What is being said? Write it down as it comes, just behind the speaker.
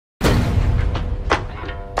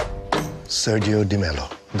Sergio Di Mello.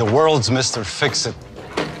 The world's Mr. Fix-It.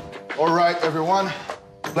 All right, everyone,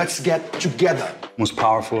 let's get together. Most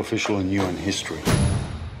powerful official in UN history.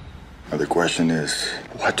 Now the question is,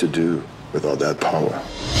 what to do with all that power?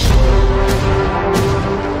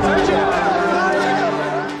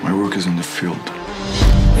 My work is in the field.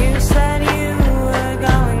 You said you were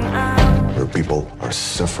going out, Where people are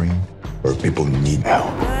suffering, where people need help.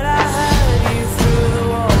 but I heard you through the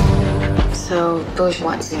wall. So Bush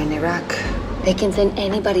wants you in Iraq. They can send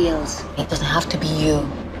anybody else. It doesn't have to be you.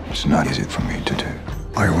 It's not easy for me to do.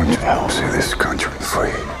 I want to help see this country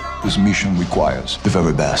free. This mission requires the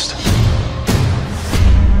very best.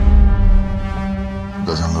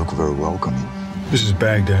 Doesn't look very welcoming. This is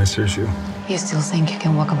Baghdad, Sergio. You still think you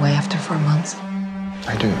can walk away after 4 months?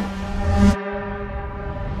 I do.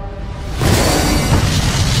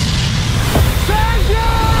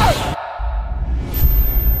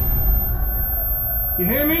 You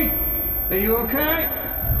hear me? Are you okay?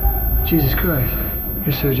 Jesus Christ.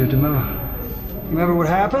 You're Sergio Di Mello. Remember what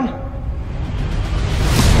happened?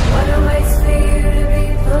 What a waste for you to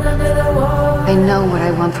be pulled under the wall. I know what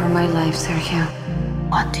I want for my life, Sergio.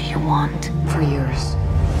 What do you want for yours?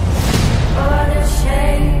 What a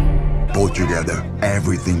shame. Pull together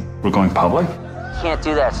everything. We're going public? Can't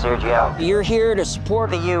do that, Sergio. You're here to support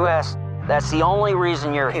the U.S. That's the only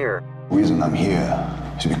reason you're here. The reason I'm here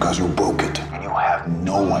is because you broke it. And you have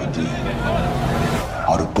no idea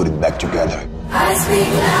how to put it back together. I speak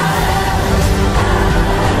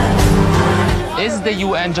loud. Is the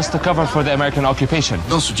UN just a cover for the American occupation?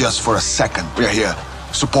 Don't suggest for a second we're here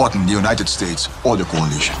supporting the United States or the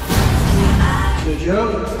coalition.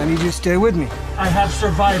 Joe, I need you to stay with me. I have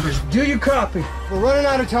survivors. Do you copy? We're running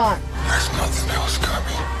out of time. There's nothing else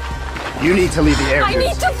coming. You need to leave the area. I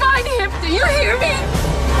need to find him. Do you hear me?